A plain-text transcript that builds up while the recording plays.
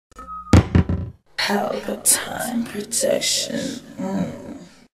Pelpa time protection.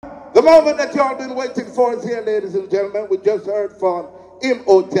 The moment that y'all been waiting for is here, ladies and gentlemen. We just heard from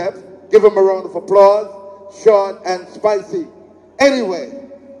Imhotep. Give him a round of applause. Short and spicy. Anyway,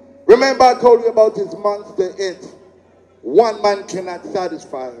 remember I told you about his monster hit. One man cannot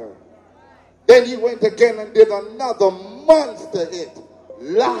satisfy her. Then he went again and did another monster hit.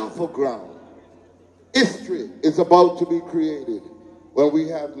 Lava Ground. History is about to be created when we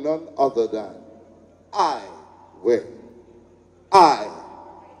have none other than I Will. I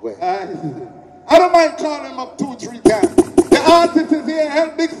Will. I don't mind calling him up 2-3 times. The artist is here.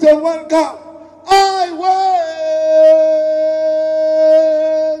 Help me say welcome. I Will.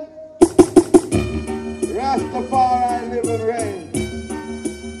 Rastafari live and reign.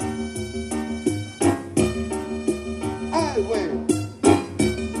 I Will.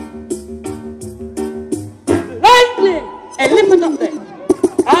 And lift it up there.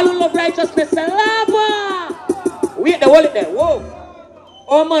 All who love righteousness say lava. Wait the hold it there. Whoa.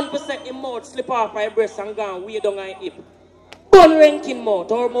 Our man percent in mouth slip off my breast and gone way down my hip. Bun ranking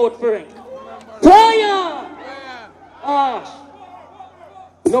mouth or mouth for rank. Fire! Ash.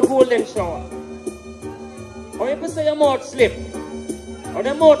 No golden shower. Or you say your mouth slip. Or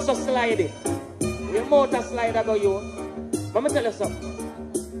the mouth so slide it. Your mouth a slide about you. Let me tell you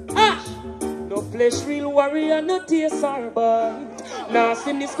something. Ash! No flesh real warrior, no taste or bite. Nah,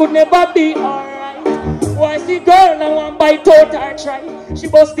 sin this could never be alright. Why the girl now want bite out her try? She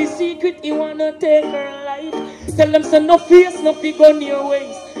bust the secret, he wanna take her life. Tell them say no face, no figure near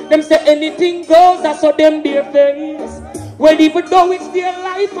waist. Them say anything goes, that's how them bare face. Well, even though it's their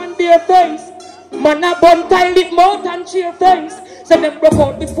life and their face, man a bun tie lip mouth and cheer face. So them broke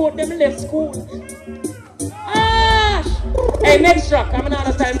out before them left school. Hey, next track, I'm not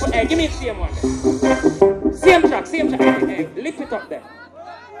out of time for, hey, give me the same one. Same track, hey, lift it up there.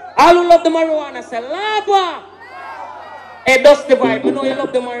 All who love the marijuana say, lava! Hey, dust the vibe, I know you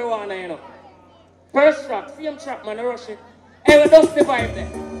love the marijuana, you know. First track, same track, man, rush it. Hey, we dust the vibe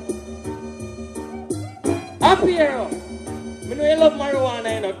there. Up here, I know you love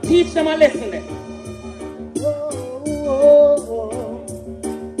marijuana, you know. Teach them a lesson there.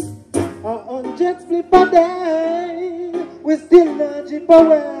 On jet flip a day, we still not chip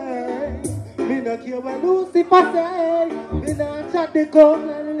away. Me no care what Lucifer say, me not chat the coke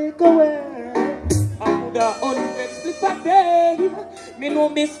and lick away. I could have on jet flip a day, me know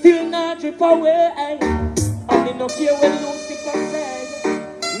me still not drip away. And me no care what Lucifer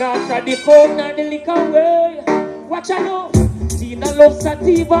say, not chat the coke and the lick away. Watch I know, Tina loves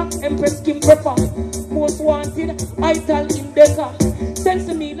sativa, Empress Kim Pepper. Most wanted, I tell him better. Sense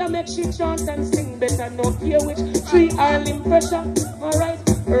to me, that make she chant and sing better. No care which tree or limb pressure. Alright,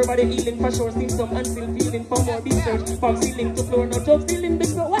 everybody healing for sure. Seen some and still feeling for more research. From ceiling to floor, no joke stealing big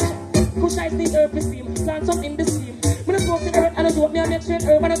floor. Watch it. Push ice the herb steam. Plant some in the steam. When I smoke in the earth and I joke me, I make straight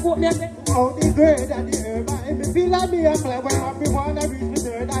herb and I quote me, I say, oh, the grade and the herb. I me feel like me a fly when everyone I reach me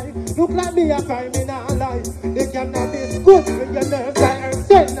third eye. Look like me a crime in a life. They cannot be good with your nerves. I herb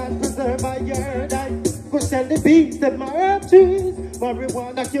straight and preserve my third eye. Could sell the beats, set my herb trees.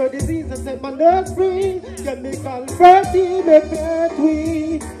 Marijuana cure disease and set my nerves free. Chemical fertility, make earth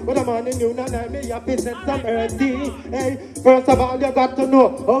weak. But I'm on the new and me happy set some earthy. Hey, first of all you got to know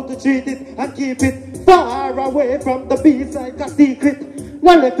how to treat it and keep it far away from the beast like a secret.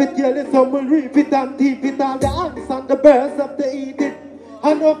 Now let it kill it, some will reap it and teep it. All the ants and the birds of the eat it.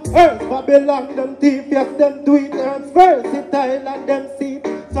 And of earth Babylon, them thief, yes, them do it. Earth versatile and them seed.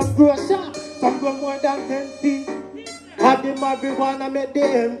 Some grow sharp, some grow more than 10 feet. And the marijuana make the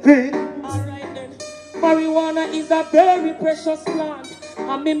end green. Alright then, marijuana is a very precious plant.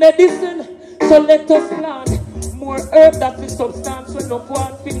 And me medicine, so let us plant. More herb that's the substance. When no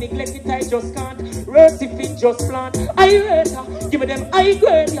one feel neglect it, I just can't. Rest if it just plant. I rate, give them I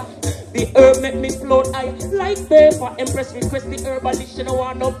grade. The herb make me float I like paper. Empress request the herbalist, you don't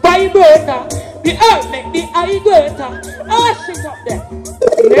want no vibrator. The herb make the eye greater. Ah, shit up there.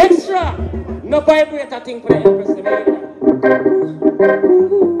 Next track, no vibrator thing for the Empress.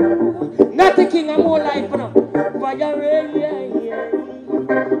 Natty King, I'm more life, you know. Fire, yeah.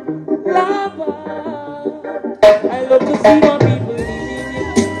 Lava. I love to see my people living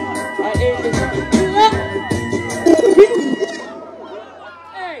it. I hate this.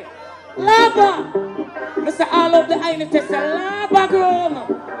 Hey, lava. Mr. All of the island test a lava grown.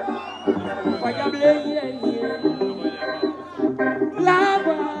 Fire, yeah.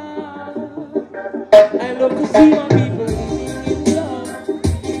 Lava. I love to see my people living in love.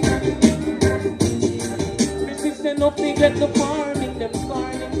 Enough neglect the farming, them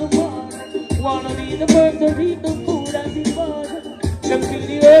farming the farm. Wanna be the first to eat the food as it was. Them feel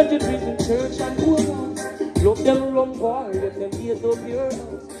the Virgin prison, church and poorhouse. Love them rum boy, let them eat up your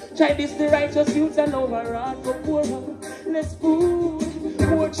house. Try this the righteous youths and override for poorhouse. Less food,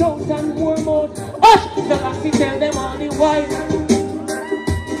 more chows and more mouth. Hush! The lassie tell them all the while.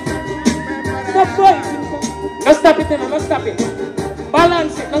 Stop fighting. No stop it, no stop it.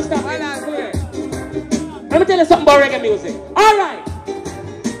 Balance it, no stop it. Let me tell you something about reggae music. Alright.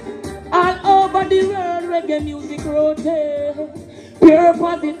 All over the world, reggae music rotate. Pure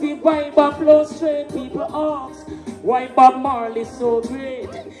positive vibe flow straight. People ask, why Bob Marley so great?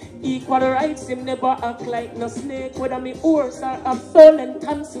 Equal rights, him never act like no snake. Whether me horse or have soul and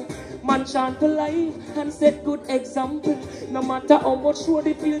cancel. Man chant to life and set good example. No matter how much show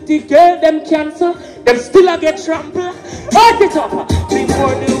the filthy girl them cancel, them still a get trampled. Earth it up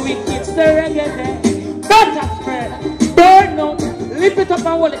before the wicked stir reggae. Better spread, burn up, lift it up and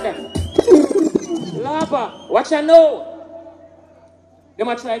hold it there. Lava, watch I know. Them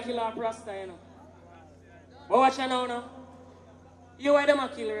a try kill our Rasta, you know. But watch I know now. You why them a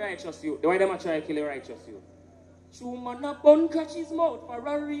kill the righteous youth? Why them a try kill the righteous youth? True man a bun catch his mouth for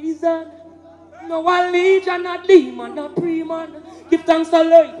a reason. No a legion, a demon, a pre-man. Give thanks to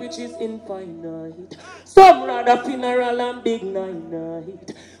life which is infinite. Some rather funeral and big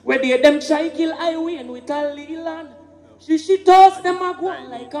night. Where they them try kill I win with a Leland. She toss them a go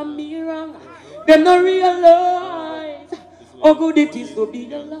like a mirror. Them no realize how good it is to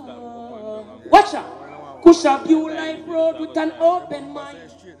be alive. Watch out. Push a view life road with an open mind.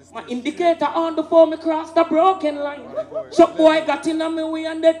 My indicator on before me cross the broken line. Chuck boy got in on me way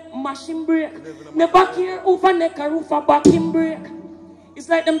and that machine break. Never care who for neck or who for back him break. It's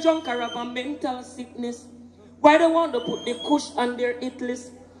like them junker have a mental sickness. Why they want to put the kush on their hit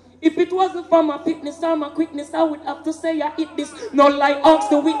list? If it wasn't for my fitness or my quickness, I would have to say I hit this. No lie, ask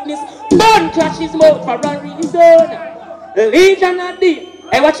the witness. Bun catch his mouth for a reason. Legion of D.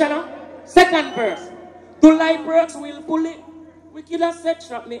 Hey, watch out now. Second verse. To life works willfully. Wicked as set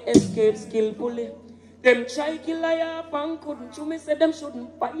trap me escape skillfully. Them try kill I up and couldn't. You me say them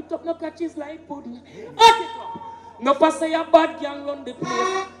shouldn't fight up no catches like pudding. Hot it up. No pass say a bad gang run the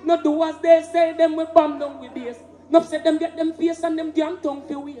place. No do as they say them we bomb down with this. No say them get them face and them damn tongue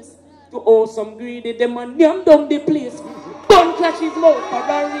for waste. To owe some greedy them and damn down the place. Don't catch his mouth for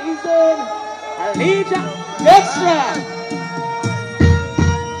a reason. A legion extra.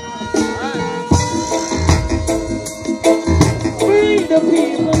 Free the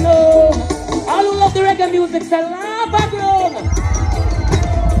people know. All who love the reggae music say lava grown.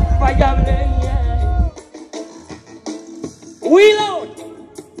 Fire blame, yeah. Wheel out.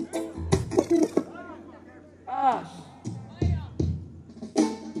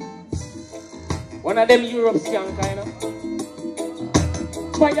 One of them Europe skank, you know.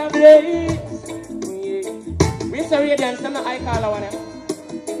 Fire blaze. We say radiance, I'm not I call one.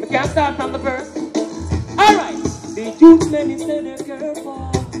 We can start from the first. Alright. The youth many say they're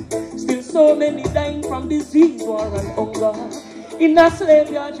careful. Still so many dying from disease, war and hunger. In a slave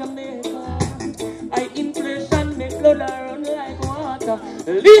yard Jamaica. I inflation make blood run like water.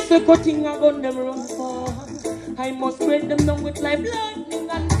 Least the cutting I gun them run for. I must break them down with like lightning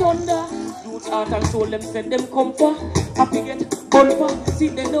and thunder. Youth heart and soul them send them come for. Happy get bumper. See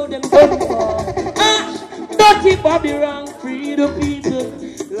they know them done for. Ash! Dirty Bobby wrong. Free the people.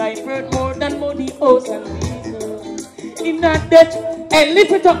 Life hurt more than money, house and vehicle. In that debt, hey,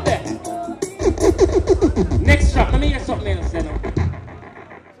 lift it up there. Next shot, let me hear something else, you know.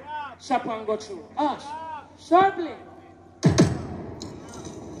 Chop and go through. Ash, sharply.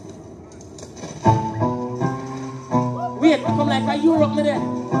 Wait, come like a Europe, me there.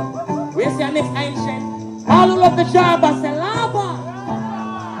 Where's your next ancient? All who love the job, I say lava.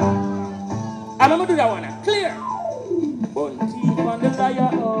 I'm gonna do that one, clear. Bun teeth on the fire,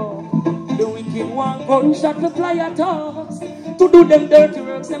 oh. The wicked one gunshot to fly at us. To do them dirty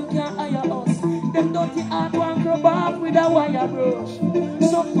works, them can't hire us. Them dirty heart one crop off with a wire brush.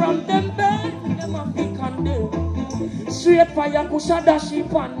 So from them bed, them a pick on them. Straight fire push a dash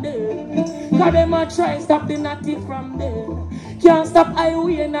it on them. Cause them a try stop the Natty from them. Can't stop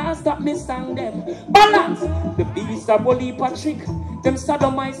highway and not stop me sang them. Balance! The beast a bully pa trick. Them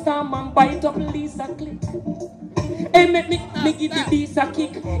sodomize storm and bite up Lisa click. Hey, make me give the beast a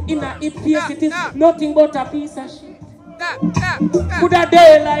kick. In a hit face it is nothing but a piece of shit. Put a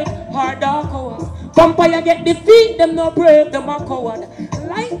daylight, hard dark hours. Vampire get defeat, them no brave, them a coward.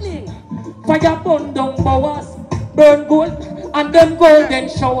 Lightning, fire burn down bowers. Burn gold, and them golden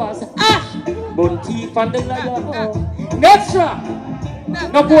showers. Ash, burn teeth and the liar. Oh. Next shot,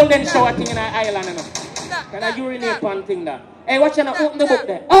 no golden shower thing in our island, you know. Can I urinate one thing that? Hey, watch you now, open the book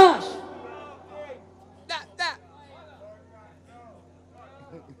there. Ash.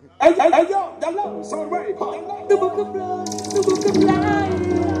 Hey, yo, hello, sound right. The book of blood, the book of life.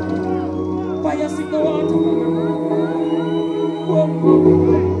 Fire sick the water.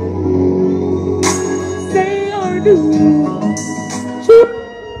 Say or do.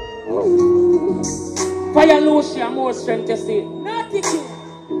 Fire lotion, more strength to say. Natty.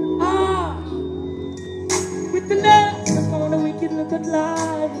 With the nerve, some of the wicked look at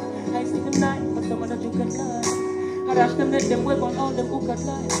life. I see the night, but some of the you can lie. I dash them, let them web on all them who can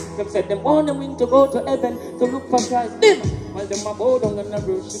lie. Them said them on the wing to go to heaven to look for Christ. Them, while them a bow down and a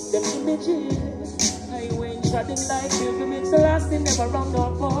worship them images. I went shouting like pilgrimage, the last thing never round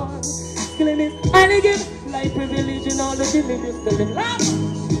or far. Killing this, and again, life privilege and all the dividends till them laugh.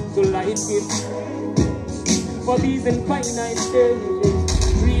 So life gives for these in finite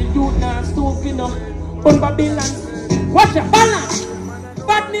stages. Real youth now stupid enough. On Babylon, watch your balance.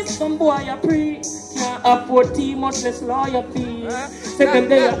 Badness, some boy a pre. Can't afford tea, much less lawyer fee. Say them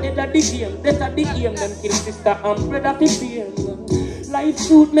they are head of the game, death of the game. Them kill sister and brother for fame. Life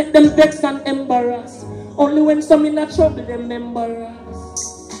shoot make them vex and embarrass. Only when some in a trouble them embarrass.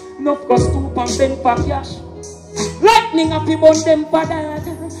 Enough go stoop and bend for cash. Lightning up burn them for that.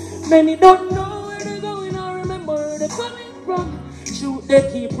 Many don't know where they're going or remember where they're coming from. Shoot, they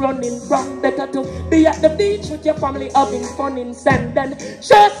keep running from. Better to be at the beach with your family having fun in sand and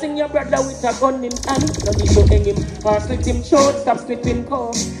chasing your brother with a gun in hand. No need to hang him or slit him short. Stop slipping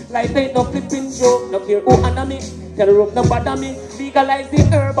coke. Life ain't no flipping joke. No care who under me. Tell the rope no bother me. Legalize the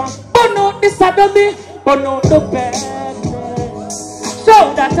herb and burn out the sodomy. Burn out the badness.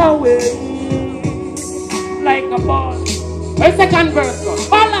 Show that away like a ball. A second verse goes.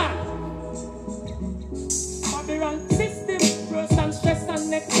 Balance.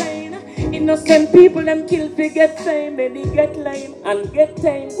 Innocent people them kill to get fame. Many get lame and get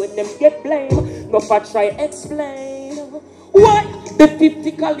tame. When them get blame, no for try explain why the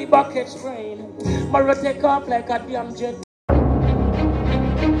 50 caliber catch brain. Mara take off like a damn jet.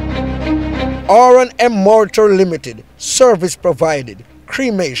 R&M Mortar Limited. Service provided.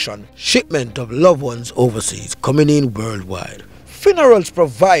 Cremation. Shipment of loved ones overseas. Coming in worldwide. Funerals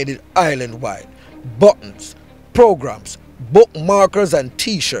provided island-wide. Buttons. Programs. Bookmarkers and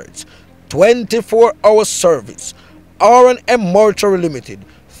t-shirts. 24-hour service. R&M Mortuary Limited,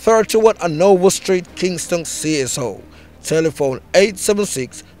 31 Anova Street, Kingston, CSO. Telephone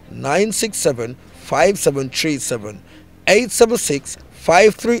 876-967-5737,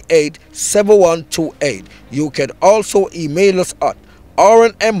 876-538-7128. You can also email us at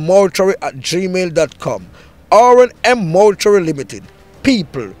rnmmortuary@gmail.com. R&M Mortuary Limited,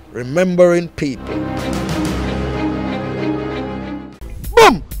 people remembering people.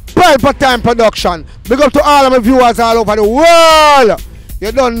 Boom! Pelpa Time Production. Big up to all of my viewers all over the world.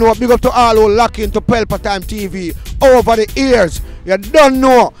 You don't know. Big up to all who lock into Pelpa Time TV over the years. You don't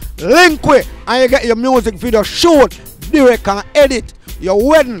know. Link with and you get your music video shoot, direct and edit. Your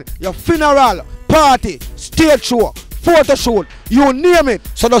wedding, your funeral, party, stage show, photo shoot, you name it.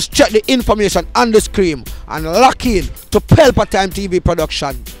 So just check the information on the screen and lock in to Pelpa Time TV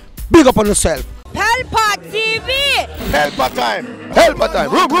Production. Big up on yourself. Pelpa TV! Pelpa Time! Pelpa Time!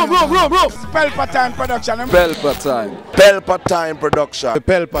 Room! Pelpa Time Production. Pelpa Time! Pelpa Time Production.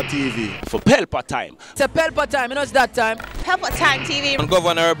 Pelpa TV. For Pelpa Time. It's a Pelpa Time, you know it's that time. Pelpa Time TV. I'm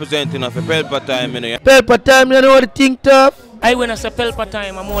governor representing of Pelpa Time, you know. Pelpa Time, you know what the thing tough? I when I say Pelpa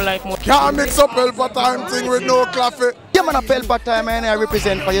Time, I'm more like more. Can't mix up Pelpa Time thing with no coffee. Yeah, man, a Pelpa Time, and I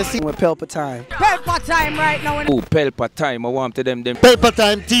represent for you. See, With Pelpa Time. Pelpa Time right now. Oh, Pelpa Time, I want to them. Pelpa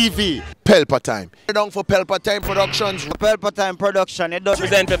Time TV. Pelpa Time. Down for Pelpa Time Productions. Pelpa Time Production. It does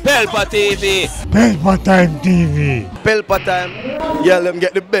Present for Pelpa TV. Pelpa Time TV. Pelpa Time. Yeah, let them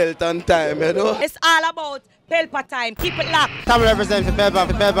get the belt on time, you know. It's all about Pelpa Time. Keep it locked. Time represent for Pelpa,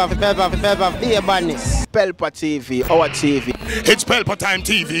 be a badness. Pelpa TV, our TV. It's Pelpa Time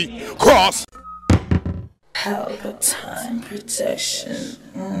TV. Cross. Pelpa Time protection.